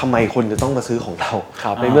ทำไมคนจะต้องมาซื้อของเรา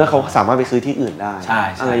ในเมื่อเขาสามารถไปซื้อที่อื่นได้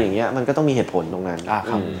อะไรอย่างเงี้ยมันก็ต้องมีเหตุผลตรงนั้น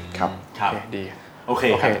ครับดีโอเค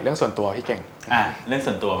เรื่องส่วนตัวพี่เก่งเรื่อง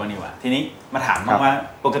ส่วนตัวบ้างดีกว่าทีนี้มาถามว่า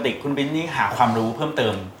ปกติคุณปิ๊นนี่หาความรู้เพิ่มเติ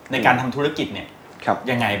มในการทำธุรกิจเนี่ย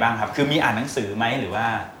ยังไงบ้างครับคือมีอ่านหนังสือไหมหรือว่า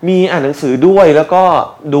มีอ่านหนังสือด้วยแล้วก็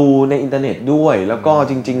ดูในอินเทอร์เน็ตด้วยแล้วก็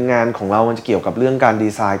จริงๆงานของเรามันจะเกี่ยวกับเรื่องการดี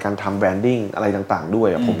ไซน์การทำแบรนดิ้งอะไรต่างๆด้วย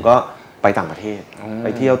ผมก็ไปต่างประเทศไป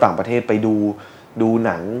เที่ยวต่างประเทศไปดูห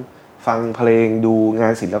นังฟังเพลงดูงา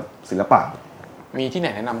นศิลปะมีที่ไหน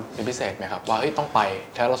แนะนำเป็นพิเศษไหมครับว่าต้องไป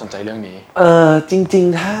ถ้าเราสนใจเรื่องนี้จริง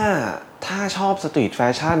ๆถ้าชอบสตรีทแฟ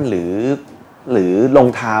ชั่นหรือรอง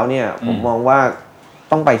เท้าเนี่ยผมมองว่า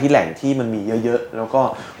ต้องไปที่แหล่งที่มันมีเยอะๆแล้วก็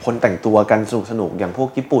คนแต่งตัวกันสนุกอย่างพวก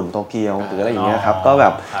ญี่ปุ่นโตเกียวหรืออะไรอย่างเงี้ยครับก็แบ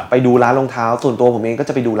บไปดูร้านรองเท้าส่วนตัวผมเองก็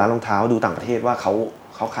จะไปดูร้านรองเท้าดูต่างประเทศว่าเข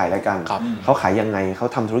าขายอะไรกันเขาขายยังไงเขา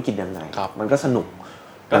ทำธุรกิจยังไงมันก็สนุก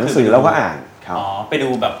หนังสือเราก็อ่านไปดู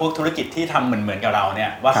แบบพวกธุรกิจที่ทำเหมือนกับเราเนี่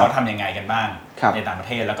ยว่าเขาทำยังไงกันบ้างในต่างประ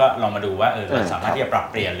เทศแล้วก็ลองมาดูว่าเราสามารถที่จะปรับ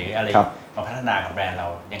เปลี่ยนหรืออะไรมาพัฒนากับแบรนด์เรา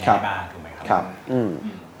ยังไงได้บ้างถูกไหมครับ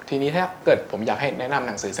ทีนี้ถ้าเกิดผมอยากให้แนะนำห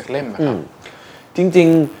นังสือสักเล่มครับจริง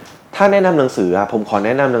ๆถ้าแนะนำหนังสือผมขอแน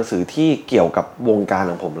ะนำหนังสือที่เกี่ยวกับวงการ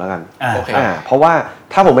ของผมแล้วกันเพราะว่า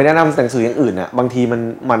ถ้าผมไม่แนะนำหนังสืออย่างอื่นน่ะบางที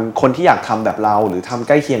มันคนที่อยากทำแบบเราหรือทำใ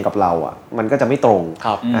กล้เคียงกับเรามันก็จะไม่ตรง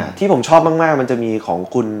ที่ผมชอบมากๆมันจะมีของ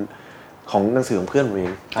ของหนังสือของเพื่อนผมเอ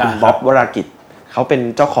งคุณบ๊อบวรากิจเขาเป็น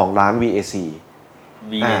เจ้าของร้าน VAC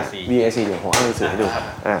VAC เนี่ยผมเอาหนังสือให้ดู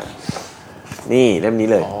นี่เล่มนี้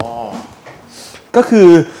เลยก็คือ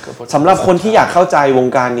สำหรับคนที่อยากเข้าใจวง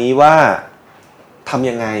การนี้ว่าทำ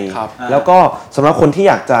ยังไงแล้วก็สำหรับคนที่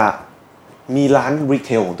อยากจะมีร้านรีเ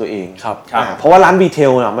ทลของตัวเองเพราะว่าร้านรีเท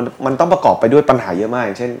ลน่ะมันต้องประกอบไปด้วยปัญหาเยอะมากอ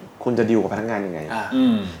ย่างเช่นคุณจะดีลกับพนักงานยังไง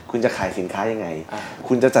คุณจะขายสินค้ายังไง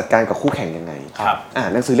คุณจะจัดการกับคู่แข่งยังไง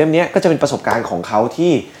หนังสือเล่มนี้ก็จะเป็นประสบการณ์ของเขา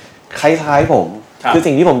ที่คล้ายๆผมคือ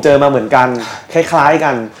สิ่งที่ผมเจอมาเหมือนกันคล้ายๆกั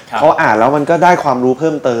นเขาอ่านแล้วมันก็ได้ความรู้เ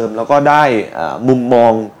พิ่มเติมแล้วก็ได้มุมมอ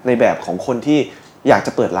งในแบบของคนที่อยากจ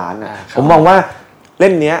ะเปิดร้านนะผมมองว่าเ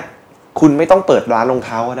ล่มนี้คุณไม่ต้องเปิดร้านรองเ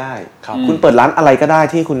ท้าก็ได้คุณเปิดร้านอะไรก็ได้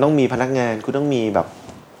ที่คุณต้องมีพนักงานคุณต้องมีแบบ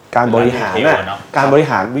การบริหารการบริ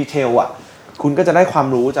หารรีเทลคุณก็จะได้ความ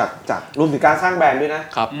รู้จากรวมถึงการสร้างแบรนด์ด้วยนะ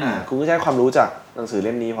ครับคุณก็จะได้ความรู้จากหนังสือเ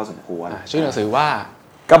ล่มนี้พอสมควรชื่อหนังสือว่า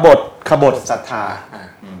กบฏศรัทธา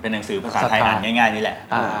เป็นหนังสือภาษาไทยอ่านง่ายๆนี่แหละ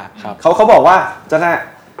เขาบอกว่า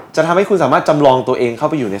จะทำให้คุณสามารถจำลองตัวเองเข้า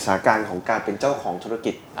ไปอยู่ในสถานการณ์ของการเป็นเจ้าของธุร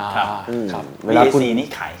กิจเวลาคุณนี่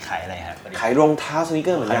ขายอะไรครับขายรองเท้าสนีกเก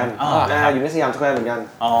อร์เหมือนกันอยู่ในสยามสแควร์เหมือนกัน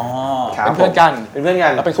เป็นเพื่อนกัน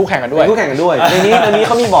แล้วเป็นคู่แข่งกันด้วยในนี้เ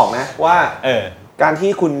ขามีบอกนะว่าการที่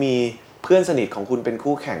คุณมีเพื่อนสนิทของคุณเป็น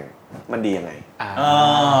คู่แข่งมันดียังไง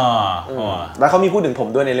แล้วเขามีพูดถึงผม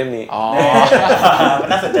ด้วยในเล่มนี้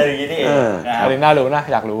น่าสนใจอย่างนี้นี่เองอะไรน่ารู้นะ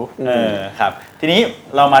อยากรู้ครับทีนี้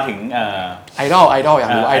เรามาถึงไอดอลอยา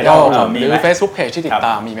กรู้ไอดอลหรือ Facebook Page ที่ติดต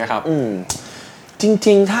ามมีไหมครับจ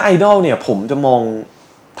ริงๆถ้าไอดอลเนี่ยผมจะมอง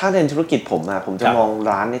ถ้าในธุรกิจผมจะมอง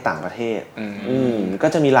ร้านในต่างประเทศก็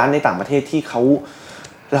จะมีร้านในต่างประเทศที่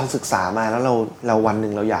เราศึกษามาแล้วเราวันห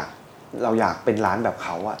นึ่งเราอยากเป็นร้านแบบเข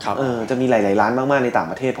าจะมีหลายๆร้านมากๆในต่าง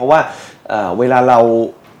ประเทศเพราะว่าเวลาเร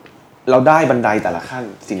าได้บันไดแต่ละขั้น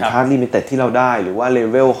สินค้าลิมิเต็ดที่เราได้หรือว่าเล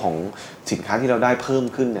เวลของสินค้าที่เราได้เพิ่ม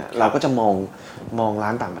ขึ้นเนี่ยเราก็จะมองร้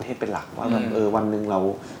านต่างประเทศเป็นหลักว่าแบบวันนึงเร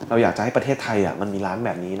าอยากจะให้ประเทศไทยมันมีร้านแบ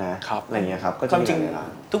บนี้นะอะไรเงี้ยครับก็จริง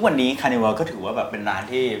ทุกวันนี้คาร์นิวัลก็ถือว่าแบบเป็นร้าน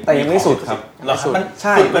ที่แต่ยังไม่สุดครับใ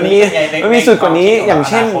ช่มันมีสุดกว่านี้อย่าง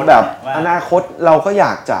เช่นแบบอนาคตเราก็อย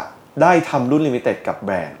ากจะได้ทำรุ่นลิมิเต็ดกับแ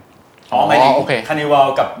บรนด์ไม่ถึงคาร์นิวัล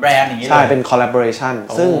กับแบรนด์อย่างนี้ใช่เป็น collaboration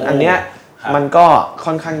ซึ่งอันเนี้ยมันก็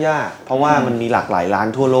ค่อนข้างยากเพราะว่ามันมีหลากหลายร้าน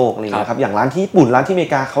ทั่วโลกอะไรเงี้ยครับอย่างร้านที่ญี่ปุ่นร้านที่อเม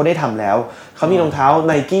ริกาเขาได้ทำแล้วเขามีรองเท้า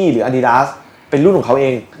Nike หรือ Adidas เป็นรุ่นของเขาเอ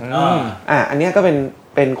งอันนี้ก็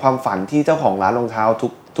เป็นความฝันที่เจ้าของร้านรองเท้า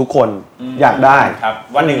ทุกคนอยากได้ครับ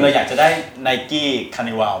วันหนึ่งเราอยากจะได้ Nike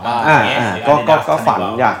Carnival บ้างก็ฝัน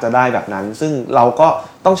อยากจะได้แบบนั้นซึ่งเราก็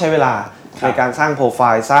ต้องใช้เวลาในการสร้างโปรไฟ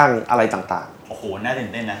ล์สร้างอะไรต่างๆโอ้โหน่าตื่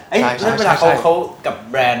นเต้นนะเวลาเขากับ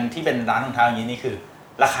แบรนด์ที่เป็นร้านรองเท้าอย่างนี้นี่คือ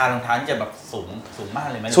ราคารองเท้าจะแบบสูงมาก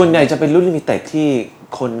เลยไหมส่วนใหญ่จะเป็นรุ่นลิมิเต็ดที่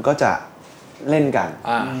คนก็จะเล่นกัน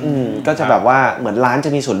ก็จะแบบว่าเหมือนร้านจ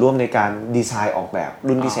ะมีส่วนร่วมในการดีไซน์ออกแบบ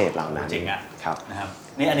รุ่นพิเศษเหล่านั้นจริงอ่ะครับนะครับ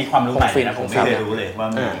นี่อันนี้ความรู้ใหม่นะผมไม่เคยรู้เลยว่า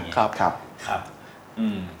มีอย่างนี้ครับ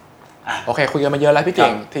โอเคคุยกันมาเยอะแล้วพี่เก่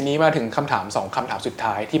งทีนี้มาถึงคำถาม2คำถามสุด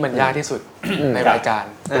ท้ายที่มันยากที่สุดในรายการ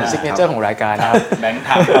เป็นซิกเนเจอร์ของรายการนะครับแบงค์ถ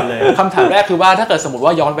ามก่อนเลยคำถามแรกคือว่าถ้าเกิดสมมติว่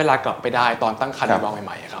าย้อนเวลากลับไปได้ตอนตั้งครรภ์ให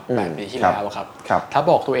ม่ๆครับ8 ปีที่แล้วครับถ้า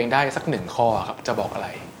บอกตัวเองได้สัก1ข้อครับจะบอกอะไร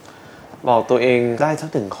บอกตัวเองได้สัก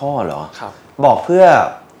1ข้อเหรอครับบอกเพื่อ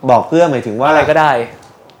หมายถึงว่าอะไรก็ได้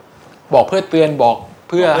บอกเพื่อเตือนบอก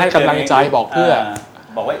เพื่อให้กำลังใจบอกเพื่อ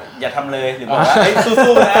บอกว่าอย่าทำเลยหรือบอกว่า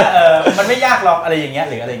สู้ๆนะมันไม่ยากหรอกอะไรอย่างเงี้ย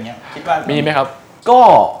หรืออะไรอย่างเงี้ยคิดว่ามีไหมครับก็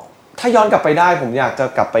ถ้าย้อนกลับไปได้ผมอยากจะ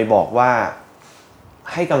กลับไปบอกว่า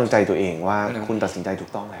ให้กำลังใจตัวเองว่าคุณตัดสินใจถู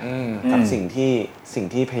กต้องแล้วกับสิ่ง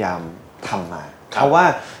ที่พยายามทำมาเพราะว่า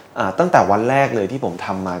ตั้งแต่วันแรกเลยที่ผมท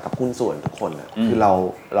ำมากับหุ้นส่วนทุกคนคือเ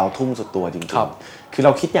ราทุ่มสุดตัวจริงๆคือเร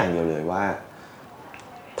าคิดอย่างเดียวเลยว่า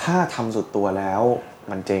ถ้าทำสุดตัวแล้ว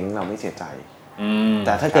มันเจ๊งเราไม่เสียใจแ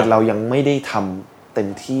ต่ถ้าเกิดเรายังไม่ได้ทำเต็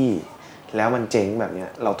มที่แล้วมันเจ๊งแบบนี้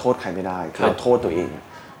เราโทษใครไม่ได้เราโทษตัวเอง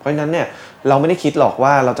เพราะฉะนั้นเนี่ยเราไม่ได้คิดหรอกว่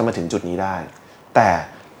าเราจะมาถึงจุดนี้ได้แต่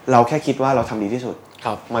เราแค่คิดว่าเราทำดีที่สุด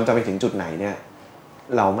มันจะไปถึงจุดไหนเนี่ย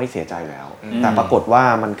เราไม่เสียใจแล้วแต่ปรากฏว่า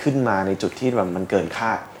มันขึ้นมาในจุดที่แบบมันเกินค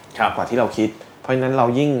าดกว่าที่เราคิดเพราะฉะนั้นเรา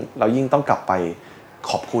ยิ่งต้องกลับไป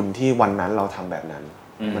ขอบคุณที่วันนั้นเราทำแบบนั้น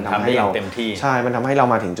มันทำให้เราเต็มที่ใช่มันทำให้เรา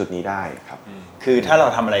มาถึงจุดนี้ได้ครับคือถ้าเรา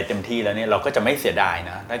ทำอะไรเต็มที่แล้วเนี่ยเราก็จะไม่เสียดาย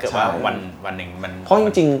นะถ้าเกิดว่าวันหนึ่งมันเพราะจ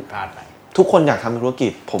ริงๆพลาดไปทุกคนอยากทำธุรกิ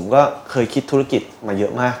จผมก็เคยคิดธุรกิจมาเยอ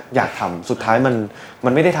ะมากอยากทำสุดท้ายมั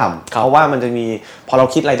นไม่ได้ทำเพราะว่ามันจะมีพอเรา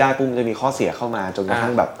คิดรายได้ปุ๊บมันจะมีข้อเสียเข้ามาจนกระทั่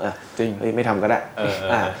งแบบจริงไม่ทำก็ได้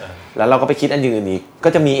แล้วเราก็ไปคิดอันอื่นอีกก็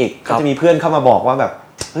จะมีอีกก็จะมีเพื่อนเข้ามาบอกว่าแบบ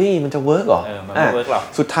เฮ้ยมันจะเวิร์กเหรอมันไม่เวิร์กหรอก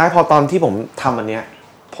สุดท้ายพอตอนที่ผมทำอันเนี้ย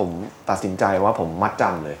ผมตัดสินใจว่าผมมัดจ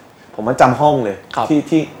ำเลยผม ผมมาจำห้องเลย ครับ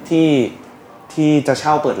ที่จะเช่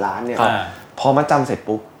าเปิดร้านเนี่ย ครับ พอมาจำเสร็จ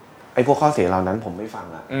ปุ๊บไอ้พวกข้อเสียเหล่านั้นผมไม่ฟัง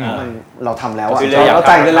ละเพราะมันเราทำแล้ว ก็ อะ คือเราอยาก เรา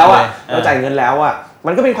จ่ายเงินแล้วอะ ทำเลย เราจ่ายเงินแล้วอะ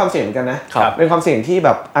มันก็เป็นความเสี่ยงเหมือนกันนะครับ เป็นความเสี่ยงที่แบ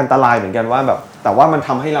บอันตรายเหมือนกันว่าแบบแต่ว่ามันท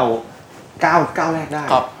ำให้เราก้าวแรกได้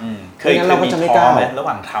ครับ เคย ไม่งั้นเราก็จะไม่ ท้อก ล้า ไหมระห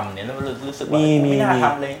ว่างทำเนี่ยแล้วรู้สึกว่า มี ไม่น่าท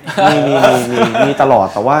ำเลย มีตลอด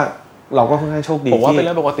แต่ว่าเราก็ค่อนข้างโชคดี ผมว่า ที่ เป็นเ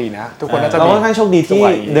รื่องปกตินะทุกคนน่าจะ เรา มี ค่อนข้างโชคดีที่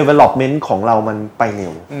development ของเรามันไปเร็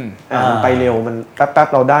ว มันไปเร็วมันแป๊บ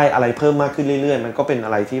ๆเราได้อะไรเพิ่มมากขึ้นเรื่อยๆมันก็เป็นอ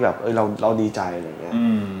ะไรที่แบบเราดีใจอะไรอย่างเงี้ย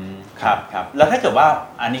ครับครับแล้วถ้าเกิดว่า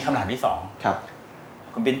อันนี้คำถามที่ 2 ครับ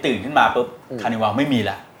คุณเป็นตื่นขึ้นมาปุ๊บคานิวัลไม่มี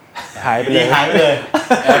ละ หายไปเลย หายไปเลย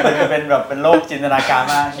เป็นแบบเป็นโลกจินตนาการ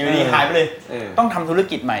มากอยู่ดีหายไปเลย ต้องทำธุร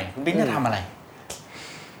กิจใหม่คุณปิ๊นจะทำอะไร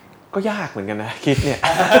ก็ยากเหมือนกันนะคิดเนี่ย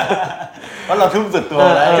เพราะเราทุ่มสุดตัว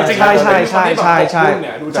แล้ว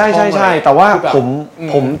ใช่แต่ว่า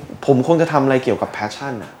ผมคงจะทำอะไรเกี่ยวกับ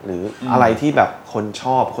passion อะหรืออะไรที่แบบคนช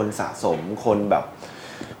อบคนสะสมคนแบบ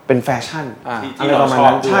เป็นแฟชั่นอะไรประมาณ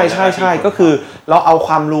นั้นใช่ก็คือเราเอาค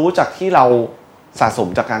วามรู้จากที่เราสะสม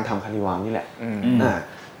จากการทำคานิวัลนี่แหละ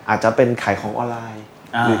อาจจะเป็นขายของออนไลน์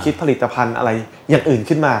หรือคิดผลิตภัณฑ์อะไรอย่างอื่น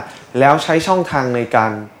ขึ้นมาแล้วใช้ช่องทางในกา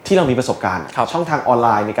รที่เรามีประสบการณ์ช่องทางออนไล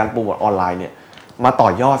น์ในการโปรโมทออนไลน์เนี่ยมาต่อ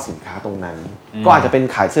ยอดสินค้าตรงนั้นก็อาจจะเป็น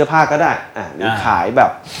ขายเสื้อผ้าก็ได้หรือขายแบ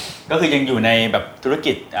บก็คือยังอยู่ในแบบธุร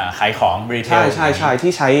กิจขายของรีเทลใช่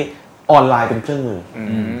ที่ใช้ออนไลน์เป็นเครื่องมือ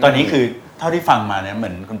ตอนนี้คือเท่าที่ฟังมาเนี่ยเหมื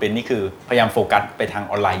อนคุณเป็นนี่คือพยายามโฟกัสไปทาง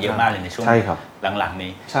ออนไลน์เยอะมากเลยในช่วงหลังๆ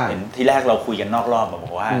นี้เห็นที่แรกเราคุยกันนอกรอบบ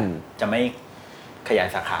อกว่าจะไม่ขยาย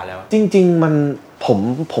สาขาแล้วจริงๆมัน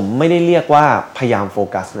ผมไม่ได้เรียกว่าพยายามโฟ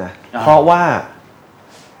กัสนะเพราะว่า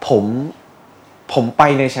ผมไป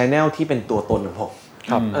ใน channel ที่เป็นตัวตนของผม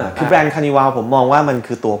คือแบรนด์คานิวัลผมมองว่ามัน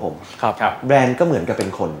คือตัวผมแบรนด์ก็เหมือนกับเป็น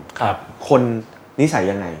คนนิสัย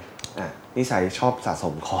ยังไงนิสัยชอบสะส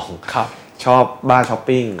มของชอบบ้าช้อป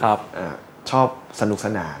ปิ้งชอบสนุกส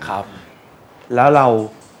นานแล้วเรา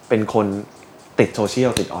เป็นคนติดโซเชีย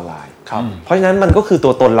ลติดออนไลน์เพราะฉะนั้นมันก็คือตั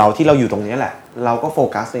วตนเราที่เราอยู่ตรงนี้แหละเราก็โฟ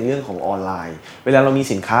กัสในเรื่องของออนไลน์เวลาเรามี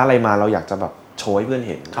สินค้าอะไรมาเราอยากจะแบบโชว์ให้เพื่อน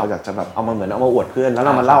เห็นเราอยากจะแบบเอามาเหมือนเอามาอวดเพื่อนแล้วเร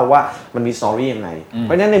ามาเล่าว่ามันมีสตอรี่ยังไงเพ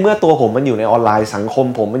ราะฉะนั้นในเมื่อตัวผมมันอยู่ในออนไลน์สังคม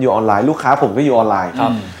ผมมันอยู่ออนไลน์ลูกค้าผมก็อยู่ออนไลน์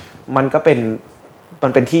มันก็เ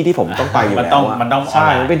ป็นที่ที่ผมต้องไปอยู่แล้วมันต้องใช่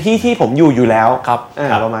มันเป็นที่ผมอยู่แล้ว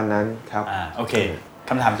ประมาณนั้นครับโอเค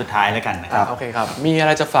คำถามสุดท้ายแล้วกันนะครับโอเคครับมีอะไ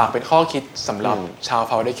รจะฝากเป็นข้อคิดสำหรับชาว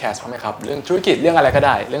Foundercast บ้างไหมครับเรื่องธุรกิจเรื่องอะไรก็ไ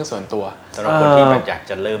ด้เรื่องส่วนตัวสำหรับคนที่แบบอยาก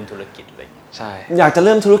จะเริ่มธุรกิจอะไรใช่อยากจะเ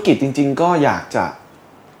ริ่มธุรกิจจริงๆก็อยากจะ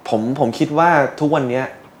ผมคิดว่าทุกวันนี้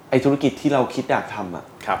ไอ้ธุรกิจที่เราคิดอยากทำอะ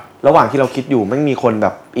ระหว่างที่เราคิดอยู่มันมีคนแบ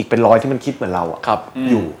บอีกเป็นร้อยที่มันคิดเหมือนเราอะ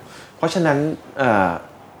อยู่เพราะฉะนั้น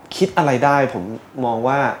คิดอะไรได้ผมมอง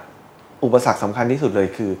ว่าอุปสรรคสำคัญที่สุดเลย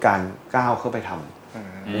คือการก้าวเข้าไปท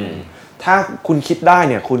ำถ้าคุณคิดได้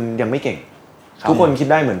เนี่ยคุณยังไม่เก่งทุกคนคิด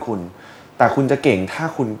ได้เหมือนคุณแต่คุณจะเก่งถ้า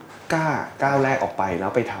คุณก้าวแรกออกไปแล้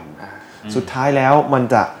วไปทำสุดท้ายแล้วมัน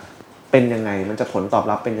จะเป็นยังไงมันจะผลตอบ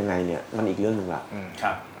รับเป็นยังไงเนี่ยมันอีกเรื่องนึงละค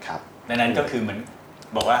รับในนั้นก็คือเหมือน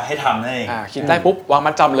บอกว่าให้ทำนั่นเองคิดได้ปุ๊บวาง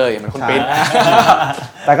มัดจำเลยเหมือนคุณปิ๊น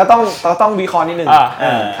แต่ก็ต้องวิเคราะห์นิดนึง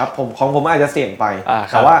ครับผมอาจจะเสี่ยงไป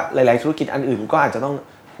แต่ว่าหลายๆธุรกิจอันอื่นก็อาจจะต้อง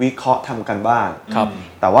วิเคราะห์ทำกันบ้าง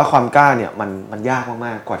แต่ว่าความกล้าเนี่ยมันยากม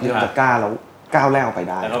ากๆกว่าที่เราจะกล้าแล้วก้าวแรกออกไป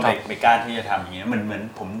ได้แล้วก็ไม่กล้าที่จะทำอย่างนี้เหมือน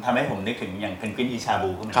ผมทำให้ผมนึกถึงอย่างเพนกวินอีชาบู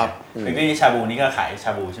ก็เหมือนกันเพนกวินอีชาบูนี่ก็ขายช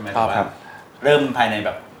าบูใช่ไหมแต่ว่าเริ่มภายในแบ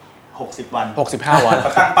บ60 วัน65 วันเข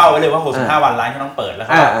าตั้งเป้าไว้เลยว่า65 วันร้านที่ต้องเปิดแล้ว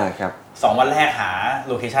ครับ2 วันแรกหา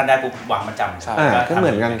โลเคชั่นได้ปุ๊บวางมาจำก็เห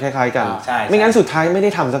มือนกันคล้ายๆกันไม่งั้นสุดท้ายไม่ได้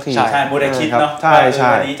ทำสักทีใช่โมเดลคิดเนาะ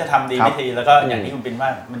วันนี้จะทำดีไม่ดีแล้วก็อย่างที่คุณปินว่า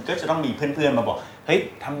มันก็จะต้องมีเพื่อนๆมาบอกเฮ้ย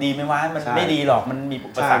ทำดีไหมวะมันไม่ดีหรอกมันมีอุ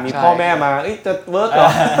ปสรรคมีพ่อแม่มาจะเวิร์กหรอ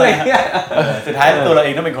อะไรเงี้ยสุดท้ายตัวเราเอ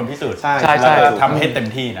งต้องเป็นคนพิสูจน์ใช่ทำให้เต็ม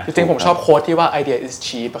ที่นะจริงๆผมชอบโค้ดที่ว่า idea is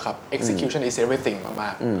cheap อะครับ execution is everything ม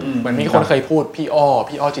ากๆเหมือนมีคนเคยพูดพี่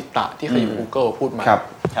อ้อจิตตะที่เคยอยู่ Google พูดมา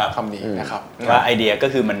คำนี้นะครับว่าไอเดียก็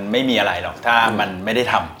คือมันไม่มีอะไรหรอกถ้ามันไม่ได้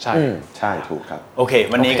ทำใช่ถูกครับโอเค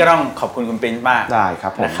วันนี้ก็ต้องขอบคุณคุณปิ๊นมากได้ครั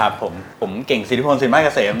บนะครับผมเก่งสิทธิพลสินไม้เก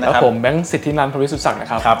ษมนะครับผมแบงค์สิทธินันท์ พวิสุทธิ์ศักดิ์นะ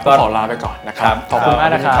ครับก็ขอลาไปก่อนนะครับขอบคุณมาก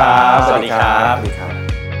นะครับสวัสดีครับ